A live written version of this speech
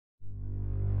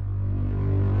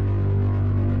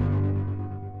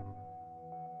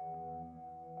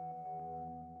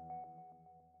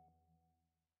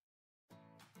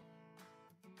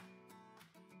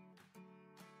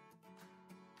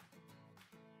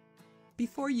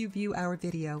Before you view our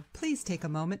video, please take a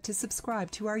moment to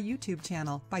subscribe to our YouTube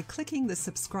channel by clicking the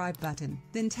subscribe button,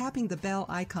 then tapping the bell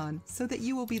icon so that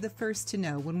you will be the first to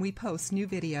know when we post new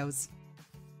videos.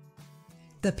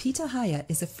 The pitahaya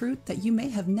is a fruit that you may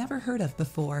have never heard of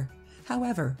before.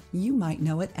 However, you might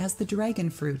know it as the dragon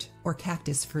fruit or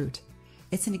cactus fruit.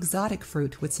 It's an exotic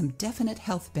fruit with some definite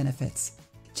health benefits.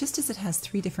 Just as it has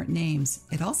 3 different names,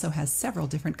 it also has several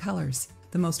different colors.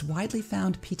 The most widely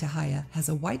found pitahaya has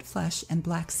a white flesh and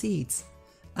black seeds.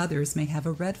 Others may have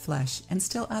a red flesh, and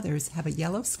still others have a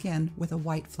yellow skin with a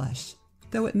white flesh.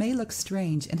 Though it may look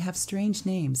strange and have strange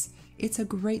names, it's a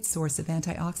great source of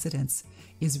antioxidants,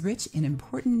 is rich in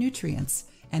important nutrients,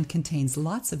 and contains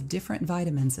lots of different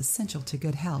vitamins essential to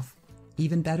good health.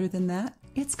 Even better than that,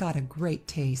 it's got a great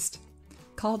taste.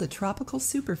 Called a tropical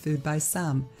superfood by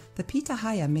some, the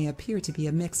pitahaya may appear to be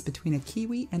a mix between a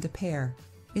kiwi and a pear.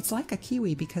 It's like a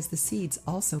kiwi because the seeds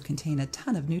also contain a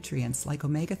ton of nutrients like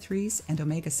omega-3s and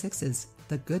omega-6s,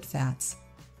 the good fats.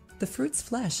 The fruit's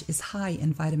flesh is high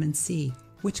in vitamin C,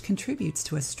 which contributes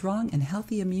to a strong and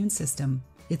healthy immune system.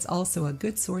 It's also a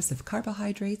good source of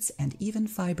carbohydrates and even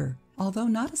fiber. Although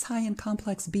not as high in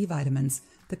complex B vitamins,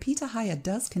 the pitahaya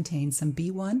does contain some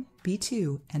B1,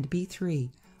 B2, and B3,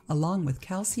 along with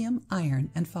calcium,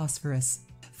 iron, and phosphorus.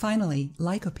 Finally,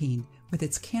 lycopene, with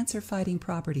its cancer-fighting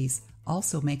properties,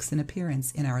 also makes an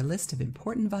appearance in our list of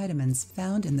important vitamins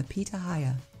found in the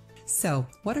pitahaya. So,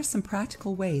 what are some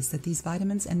practical ways that these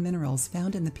vitamins and minerals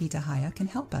found in the pitahaya can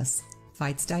help us?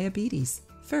 Fights diabetes.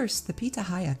 First, the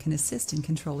pitahaya can assist in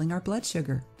controlling our blood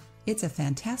sugar. It's a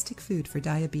fantastic food for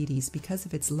diabetes because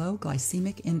of its low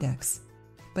glycemic index.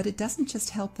 But it doesn't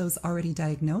just help those already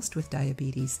diagnosed with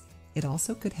diabetes, it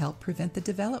also could help prevent the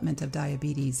development of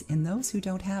diabetes in those who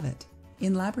don't have it.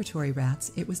 In laboratory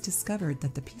rats, it was discovered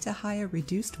that the pitahaya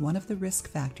reduced one of the risk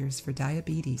factors for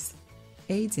diabetes.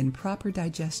 Aids in proper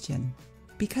digestion.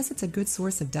 Because it's a good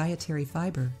source of dietary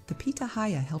fiber, the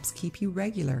pitahaya helps keep you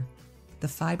regular. The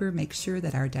fiber makes sure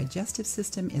that our digestive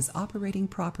system is operating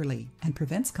properly and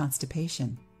prevents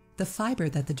constipation. The fiber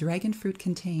that the dragon fruit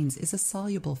contains is a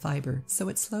soluble fiber, so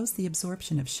it slows the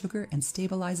absorption of sugar and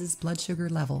stabilizes blood sugar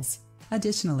levels.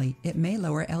 Additionally, it may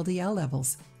lower LDL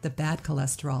levels, the bad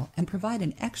cholesterol, and provide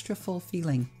an extra full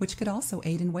feeling, which could also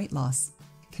aid in weight loss.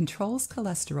 Controls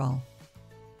cholesterol.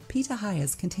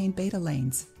 Pitahayas contain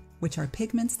betalains, which are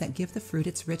pigments that give the fruit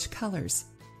its rich colors.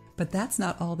 But that's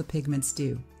not all the pigments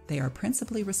do. They are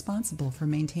principally responsible for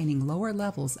maintaining lower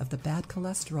levels of the bad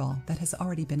cholesterol that has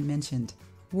already been mentioned.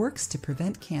 Works to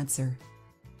prevent cancer.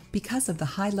 Because of the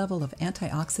high level of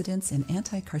antioxidants and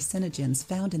anti-carcinogens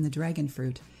found in the dragon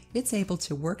fruit, it's able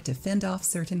to work to fend off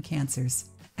certain cancers.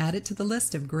 Add it to the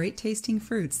list of great tasting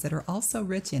fruits that are also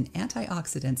rich in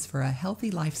antioxidants for a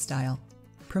healthy lifestyle.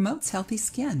 Promotes healthy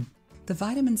skin. The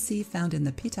vitamin C found in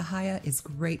the pitahaya is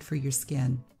great for your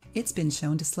skin. It's been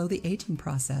shown to slow the aging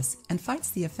process and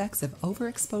fights the effects of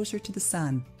overexposure to the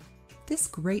sun. This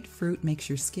great fruit makes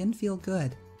your skin feel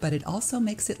good, but it also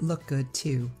makes it look good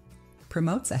too.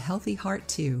 Promotes a healthy heart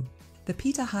too. The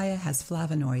pitahaya has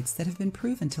flavonoids that have been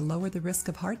proven to lower the risk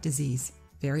of heart disease.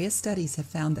 Various studies have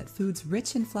found that foods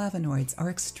rich in flavonoids are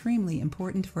extremely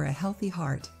important for a healthy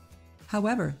heart.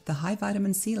 However, the high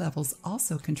vitamin C levels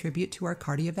also contribute to our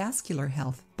cardiovascular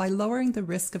health by lowering the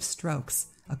risk of strokes,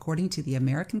 according to the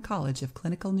American College of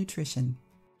Clinical Nutrition.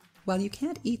 While you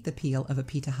can't eat the peel of a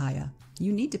pitahaya,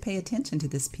 you need to pay attention to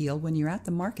this peel when you're at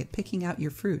the market picking out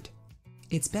your fruit.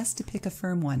 It's best to pick a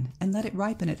firm one and let it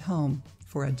ripen at home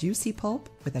for a juicy pulp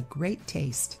with a great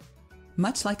taste.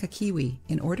 Much like a kiwi,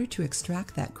 in order to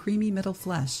extract that creamy middle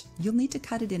flesh, you'll need to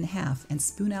cut it in half and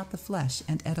spoon out the flesh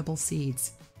and edible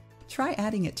seeds. Try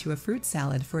adding it to a fruit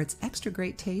salad for its extra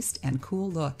great taste and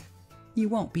cool look. You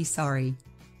won't be sorry.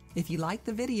 If you liked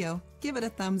the video, give it a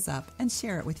thumbs up and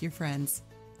share it with your friends.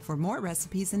 For more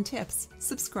recipes and tips,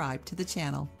 subscribe to the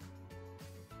channel.